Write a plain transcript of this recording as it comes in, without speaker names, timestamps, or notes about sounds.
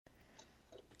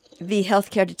The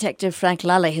healthcare detective Frank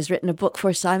Lalli has written a book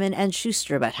for Simon &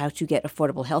 Schuster about how to get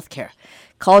affordable healthcare.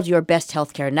 Called Your Best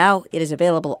Healthcare Now, it is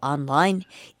available online,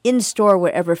 in-store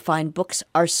wherever fine books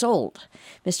are sold.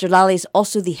 Mr. Lalli is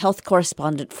also the health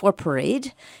correspondent for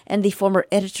Parade and the former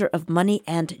editor of Money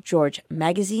and George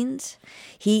magazines.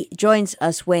 He joins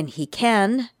us when he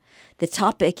can. The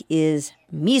topic is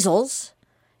measles.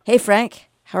 Hey, Frank,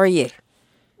 how are you?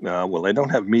 Well, I don't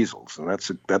have measles, and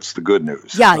that's the good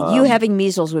news. Yeah, you having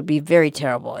measles would be very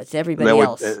terrible. It's everybody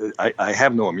else. I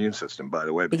have no immune system, by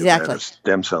the way, because Exactly. I had a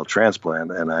stem cell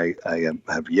transplant, and I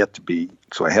have yet to be.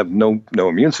 So I have no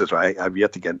immune system. I've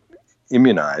yet to get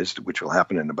immunized, which will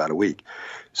happen in about a week.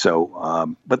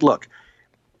 So, but look,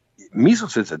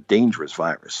 measles is a dangerous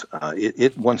virus.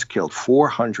 It once killed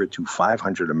 400 to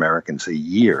 500 Americans a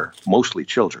year, mostly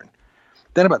children.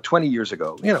 Then about 20 years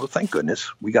ago, thank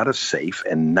goodness, we got a safe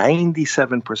and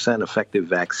 97% effective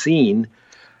vaccine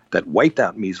that wiped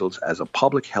out measles as a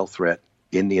public health threat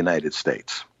in the United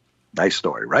States. Nice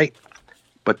story, right?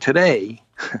 But today,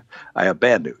 I have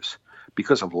bad news.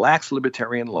 Because of lax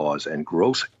libertarian laws and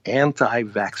gross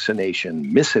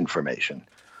anti-vaccination misinformation,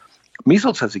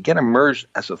 measles has again emerged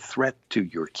as a threat to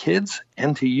your kids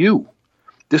and to you.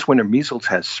 This winter, measles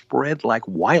has spread like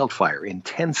wildfire in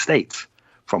 10 states.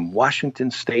 From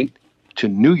Washington State to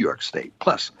New York State.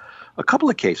 Plus, a couple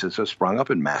of cases have sprung up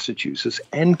in Massachusetts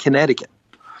and Connecticut.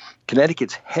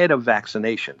 Connecticut's head of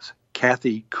vaccinations,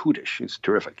 Kathy Kudish, who's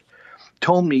terrific,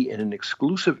 told me in an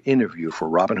exclusive interview for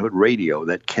Robin Hood Radio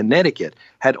that Connecticut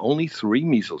had only 3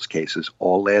 measles cases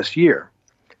all last year.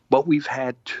 But we've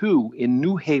had 2 in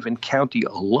New Haven County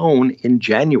alone in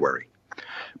January.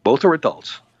 Both are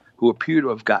adults who appear to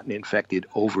have gotten infected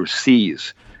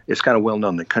overseas. It's kind of well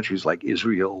known that countries like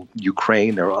Israel,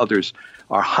 Ukraine, or others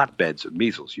are hotbeds of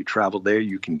measles. You travel there,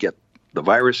 you can get the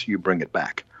virus, you bring it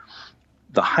back.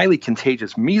 The highly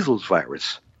contagious measles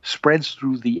virus spreads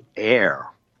through the air,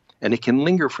 and it can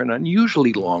linger for an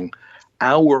unusually long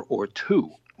hour or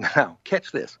 2. Now,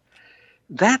 catch this.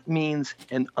 That means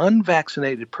an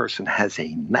unvaccinated person has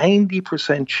a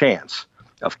 90% chance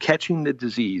of catching the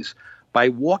disease by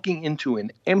walking into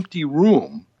an empty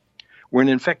room where an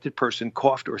infected person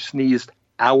coughed or sneezed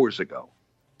hours ago.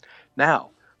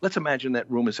 Now, let's imagine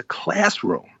that room is a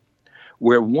classroom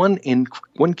where one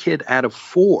kid out of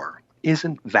 4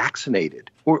 isn't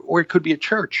vaccinated, or it could be a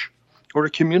church or a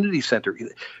community center,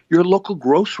 your local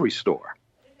grocery store.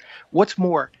 What's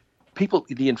more,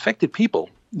 the infected people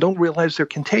don't realize they're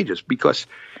contagious because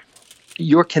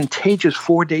you're contagious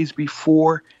 4 days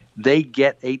before they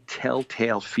get a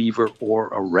telltale fever or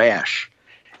a rash,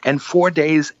 and 4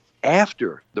 days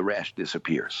after the rash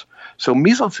disappears. So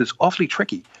measles is awfully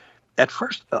tricky. At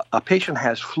first, a patient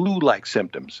has flu-like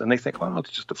symptoms, and they think, well,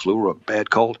 it's just a flu or a bad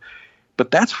cold.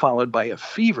 But that's followed by a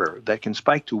fever that can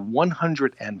spike to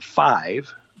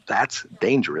 105. That's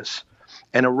dangerous.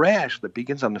 And a rash that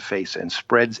begins on the face and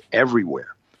spreads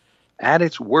everywhere. At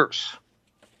its worst,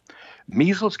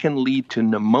 measles can lead to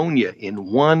pneumonia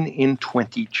in 1 in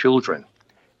 20 children.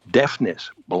 Deafness,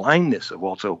 blindness have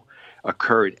also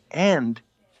occurred, and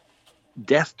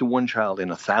death to 1 child in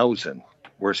 1,000,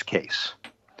 worst case.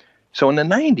 So in the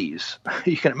 90s,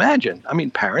 you can imagine,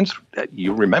 parents,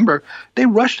 you remember, they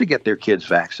rushed to get their kids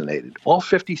vaccinated. All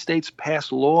 50 states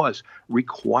passed laws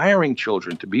requiring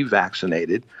children to be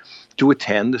vaccinated to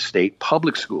attend the state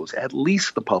public schools, at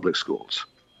least the public schools.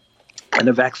 And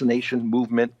the vaccination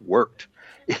movement worked.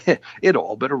 It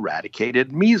all but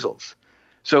eradicated measles.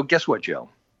 So guess what, Joe?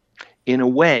 In a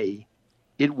way,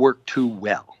 it worked too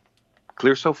well.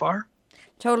 Clear so far?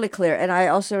 Totally clear. And I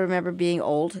also remember being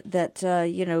old that,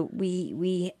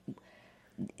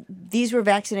 these were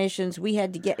vaccinations we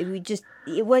had to get.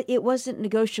 It wasn't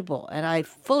negotiable. And I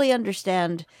fully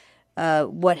understand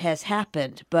what has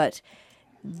happened. But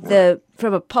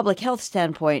from a public health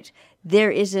standpoint, there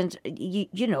isn't,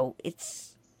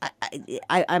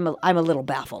 I'm a little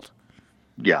baffled.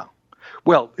 Yeah.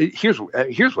 Well, here's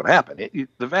what happened.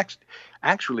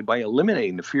 Actually, by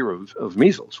eliminating the fear of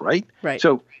measles, right? Right.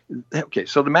 So,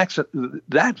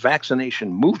 that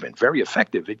vaccination movement, very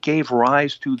effective. It gave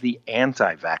rise to the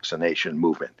anti-vaccination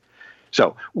movement.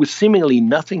 So, with seemingly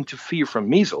nothing to fear from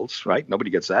measles, right? Nobody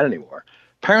gets that anymore.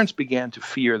 Parents began to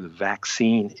fear the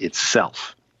vaccine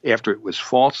itself after it was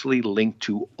falsely linked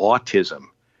to autism.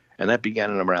 And that began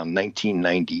in around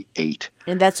 1998.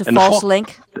 And that's a false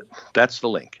link? That's the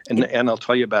link. And I'll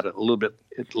tell you about it a little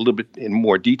bit in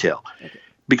more detail. Okay.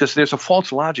 Because there's a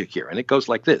false logic here, and it goes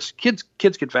like this. Kids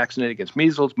get vaccinated against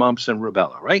measles, mumps, and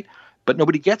rubella, right? But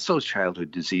nobody gets those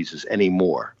childhood diseases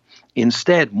anymore.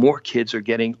 Instead, more kids are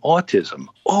getting autism.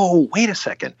 Oh, wait a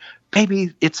second.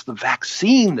 Maybe it's the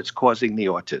vaccine that's causing the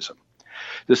autism.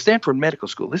 The Stanford Medical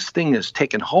School, this thing has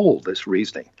taken hold, this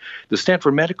reasoning. The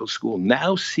Stanford Medical School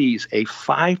now sees a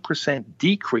 5%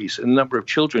 decrease in the number of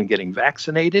children getting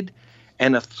vaccinated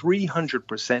and a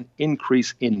 300%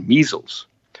 increase in measles.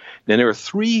 Then there are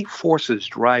three forces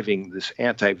driving this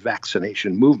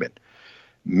anti-vaccination movement: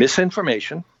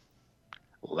 misinformation,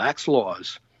 lax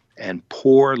laws, and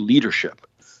poor leadership.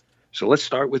 So let's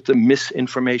start with the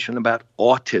misinformation about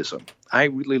autism. I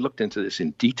really looked into this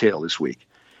in detail this week.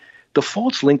 The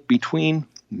false link between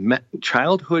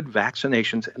childhood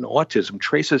vaccinations and autism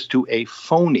traces to a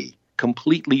phony,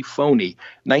 completely phony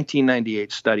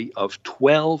 1998 study of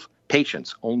 12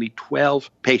 patients, only 12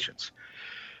 patients.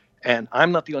 And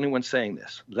I'm not the only one saying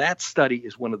this. That study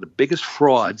is one of the biggest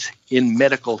frauds in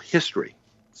medical history.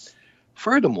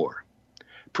 Furthermore,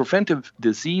 preventive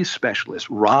disease specialist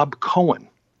Rob Cohen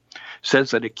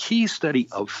says that a key study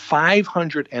of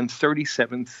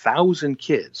 537,000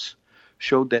 kids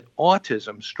showed that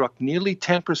autism struck nearly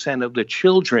 10% of the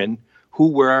children who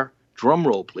were,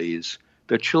 drumroll please,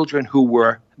 the children who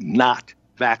were not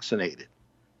vaccinated,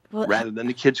 rather than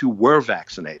the kids who were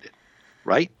vaccinated,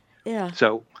 right? Yeah.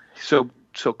 So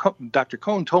Dr.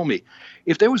 Cohen told me,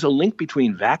 if there was a link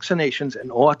between vaccinations and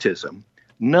autism,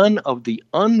 none of the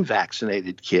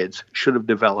unvaccinated kids should have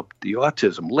developed the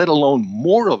autism, let alone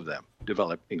more of them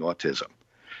developing autism.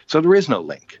 So there is no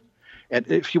link. And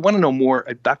if you want to know more,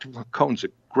 Dr. Cohen's a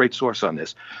great source on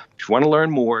this. If you want to learn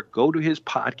more, go to his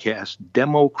podcast,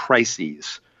 Demo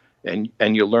Crises, and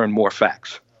you'll learn more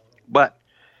facts. But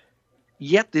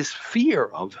yet this fear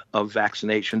of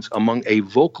vaccinations among a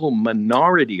vocal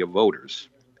minority of voters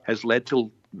has led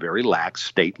to very lax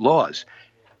state laws.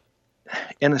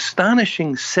 An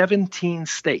astonishing 17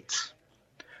 states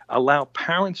allow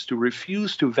parents to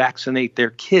refuse to vaccinate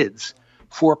their kids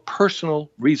for personal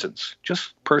reasons,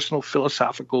 just personal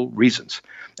philosophical reasons.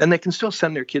 And they can still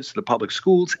send their kids to the public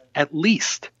schools at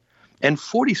least. And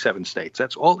 47 states,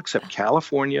 that's all except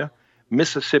California,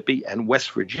 Mississippi, and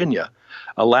West Virginia,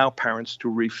 allow parents to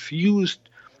refuse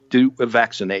to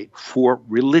vaccinate for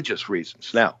religious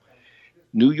reasons. Now,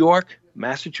 New York,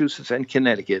 Massachusetts, and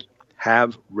Connecticut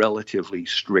have relatively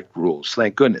strict rules,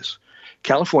 thank goodness.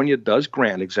 California does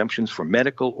grant exemptions for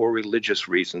medical or religious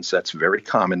reasons. That's very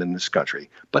common in this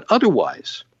country. But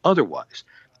otherwise,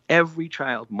 every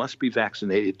child must be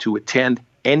vaccinated to attend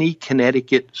any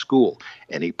Connecticut school,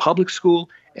 any public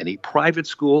school, any private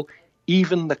school,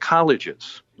 even the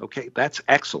colleges. Okay, that's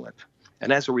excellent.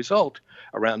 And as a result,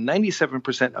 around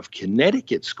 97% of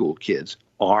Connecticut school kids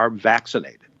are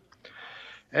vaccinated.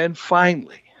 And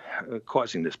finally,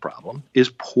 causing this problem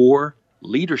is poor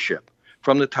leadership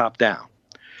from the top down.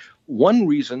 One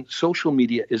reason social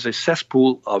media is a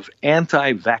cesspool of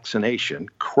anti-vaccination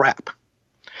crap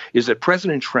is that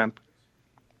President Trump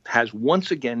has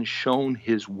once again shown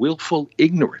his willful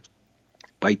ignorance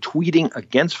by tweeting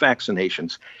against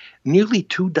vaccinations nearly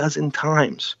 24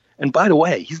 times. And by the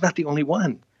way, he's not the only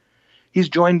one. He's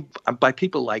joined by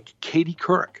people like Katie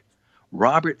Couric,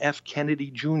 Robert F.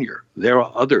 Kennedy Jr. There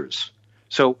are others.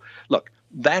 So, look,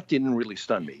 that didn't really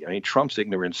stun me. I mean, Trump's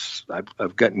ignorance,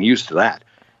 I've gotten used to that.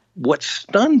 What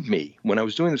stunned me when I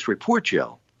was doing this report,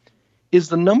 Jill, is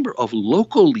the number of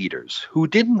local leaders who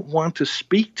didn't want to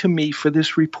speak to me for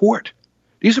this report.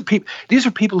 These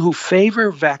are people who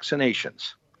favor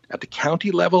vaccinations at the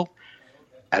county level,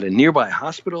 at a nearby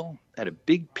hospital, at a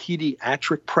big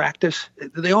pediatric practice.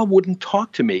 They all wouldn't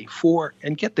talk to me for,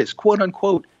 and get this, quote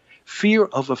unquote, fear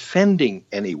of offending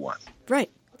anyone.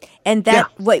 Right. And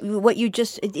that what you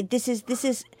just this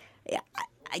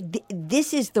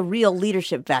is the real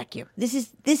leadership vacuum.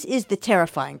 This is the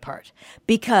terrifying part,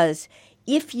 because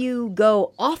if you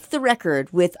go off the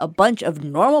record with a bunch of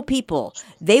normal people,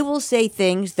 they will say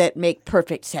things that make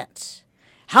perfect sense.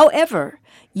 However,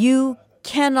 you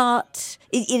cannot,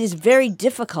 it is very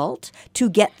difficult to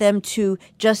get them to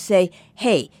just say,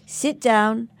 hey, sit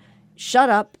down, shut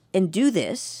up, and do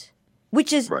this,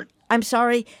 which is, right. I'm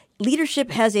sorry, leadership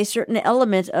has a certain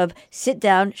element of sit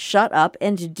down, shut up,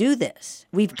 and do this.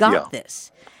 We've got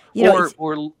this. You know,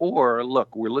 or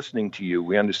look, we're listening to you.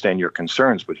 We understand your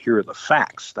concerns, but here are the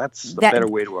facts. That's the better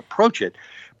way to approach it.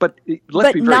 But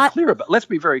let's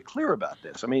be very clear about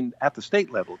this. I mean, at the state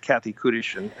level, Kathy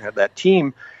Kudish and that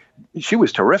team, she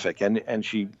was terrific, and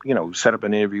she, set up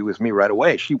an interview with me right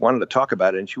away. She wanted to talk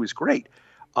about it, and she was great.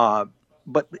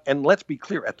 But let's be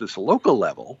clear, at this local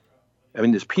level, I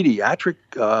mean, this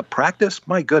pediatric practice,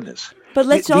 my goodness, But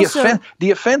let's The also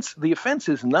offense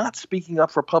is not speaking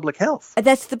up for public health.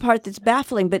 That's the part that's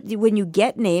baffling. But when you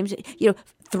get names,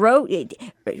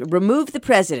 remove the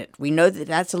president. We know that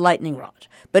that's a lightning rod.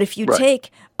 But if you Right.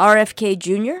 take RFK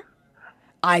Jr.,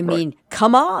 I mean,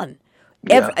 come on.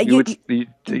 Yeah,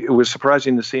 it was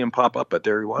surprising to see him pop up, but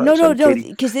there he was. No, And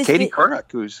because Katie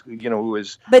Couric, who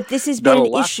has But this has done been a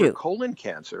an lot issue. for colon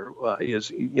cancer,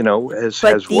 has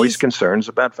But voiced concerns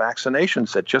about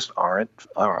vaccinations that just aren't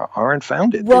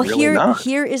founded. Well, They're really not.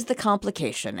 here is the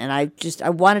complication, and I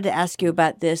wanted to ask you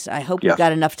about this. I hope we've Yeah.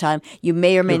 got enough time. You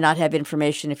may or may not have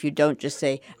information. If you don't, just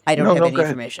say I don't No, have no, any go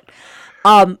ahead. information.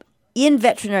 In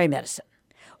veterinary medicine,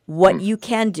 what you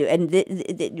can do, and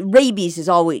the rabies is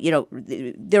always,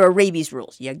 there are rabies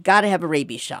rules. You got to have a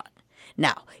rabies shot.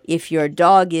 Now, if your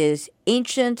dog is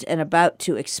ancient and about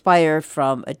to expire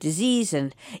from a disease,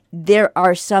 and there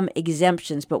are some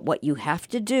exemptions, but what you have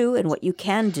to do and what you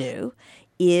can do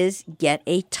is get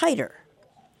a titer.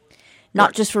 Not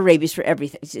Right. just for rabies, for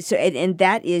everything. So, and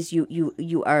that is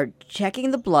you are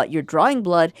checking the blood, you're drawing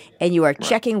blood, and you are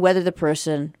checking whether the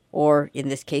person, or in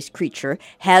this case, creature,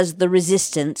 has the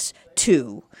resistance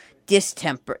to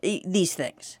distemper, these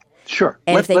things. Sure.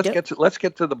 And if they let's don't- get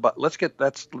to the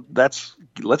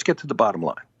bottom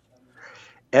line.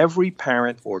 Every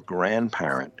parent or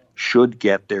grandparent should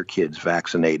get their kids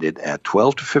vaccinated at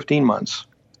 12 to 15 months,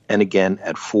 and again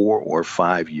at 4 or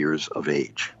 5 years of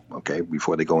age. Okay,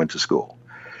 before they go into school.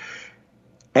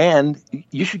 And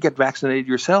you should get vaccinated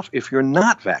yourself if you're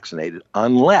not vaccinated,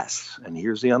 unless, and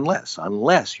here's the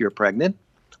unless you're pregnant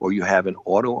or you have an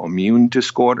autoimmune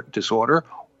disorder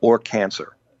or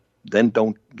cancer. Then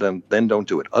don't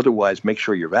do it. Otherwise, make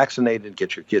sure you're vaccinated and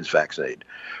get your kids vaccinated.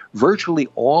 Virtually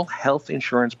all health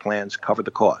insurance plans cover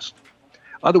the cost.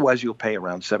 Otherwise, you'll pay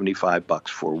around $75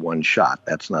 for one shot.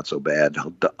 That's not so bad.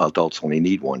 Adults only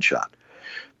need one shot.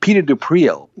 Peter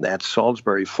Dupriel at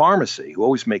Salisbury Pharmacy, who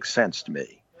always makes sense to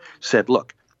me, said,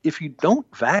 look, if you don't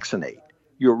vaccinate,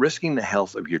 you're risking the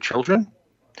health of your children,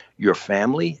 your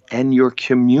family, and your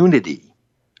community,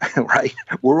 right?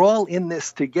 We're all in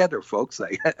this together, folks.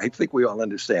 I think we all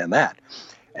understand that.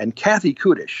 And Kathy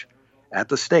Kudish at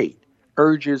the state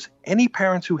urges any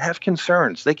parents who have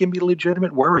concerns, they can be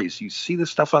legitimate worries. You see this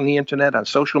stuff on the internet, on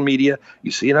social media, you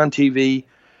see it on TV.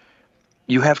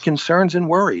 You have concerns and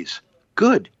worries.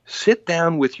 Good. Sit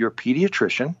down with your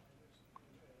pediatrician,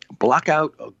 block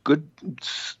out a good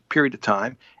period of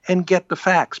time, and get the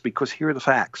facts, because here are the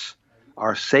facts.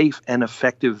 Our safe and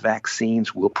effective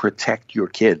vaccines will protect your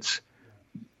kids.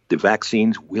 The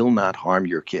vaccines will not harm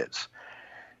your kids.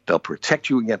 They'll protect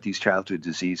you against these childhood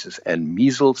diseases, and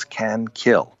measles can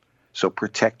kill. So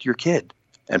protect your kid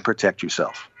and protect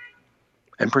yourself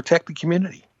and protect the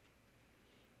community.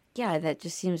 Yeah, that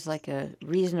just seems like a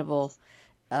reasonable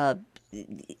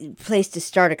place to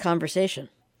start a conversation.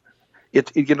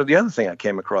 The other thing I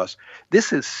came across,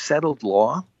 this is settled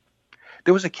law.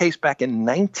 There was a case back in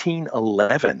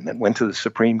 1911 that went to the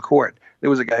Supreme Court. There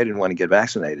was a guy who didn't want to get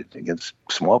vaccinated against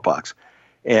smallpox.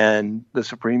 And the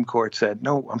Supreme Court said,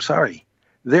 no, I'm sorry.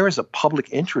 There is a public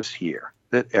interest here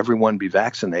that everyone be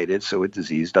vaccinated so a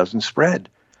disease doesn't spread.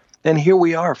 And here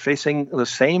we are facing the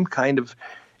same kind of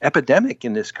epidemic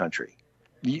in this country.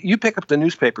 You pick up the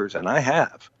newspapers, and I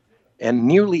have, and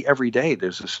nearly every day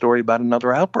there's a story about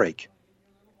another outbreak.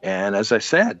 And as I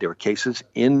said, there are cases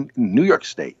in New York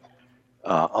State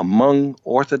among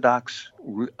Orthodox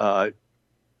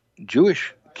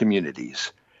Jewish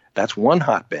communities. That's one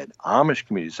hotbed. Amish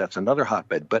communities, that's another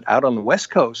hotbed. But out on the West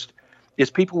Coast,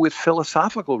 it's people with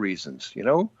philosophical reasons,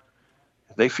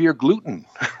 They fear gluten.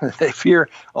 They fear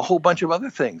a whole bunch of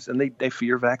other things, and they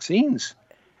fear vaccines.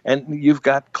 And you've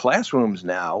got classrooms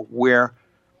now where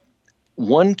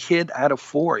 1 kid out of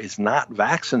 4 is not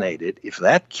vaccinated. If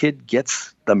that kid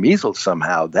gets the measles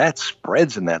somehow, that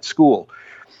spreads in that school.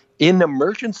 In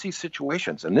emergency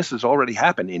situations, and this has already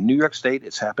happened in New York State,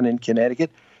 it's happened in Connecticut.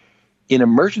 In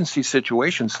emergency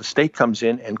situations, the state comes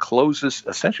in and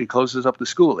essentially closes up the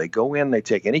school. They go in, they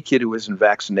take any kid who isn't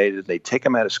vaccinated, they take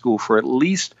them out of school for at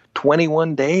least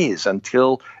 21 days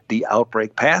until the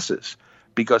outbreak passes.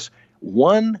 Because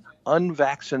one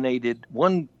unvaccinated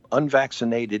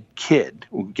kid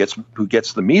who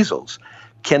gets the measles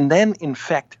can then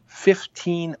infect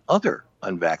 15 other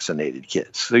unvaccinated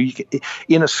kids. So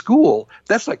in a school,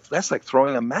 that's like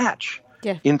throwing a match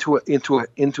into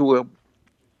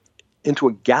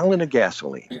a gallon of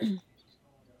gasoline.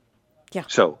 Yeah.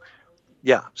 So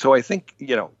I think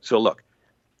So look,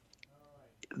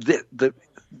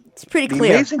 it's pretty clear.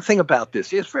 The amazing thing about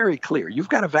this is very clear. You've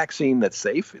got a vaccine that's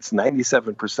safe. It's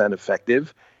 97%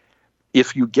 effective.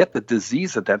 if you get the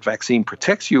disease that vaccine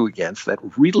protects you against, that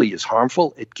really is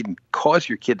harmful. It can cause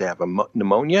your kid to have a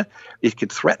pneumonia. It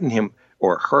could threaten him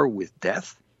or her with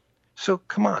death. So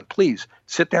come on, please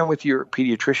sit down with your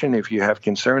pediatrician. If you have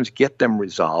concerns, get them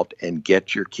resolved and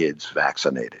get your kids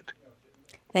vaccinated.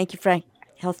 Thank you, Frank,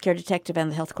 healthcare detective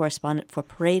and the health correspondent for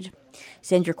Parade.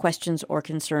 Send your questions or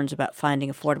concerns about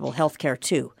finding affordable healthcare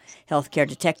to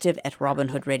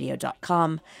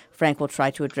healthcaredetective@robinhoodradio.com. Frank will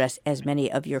try to address as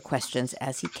many of your questions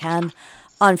as he can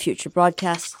on future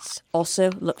broadcasts. Also,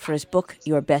 look for his book,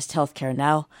 Your Best Healthcare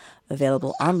Now,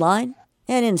 available online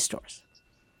and in stores.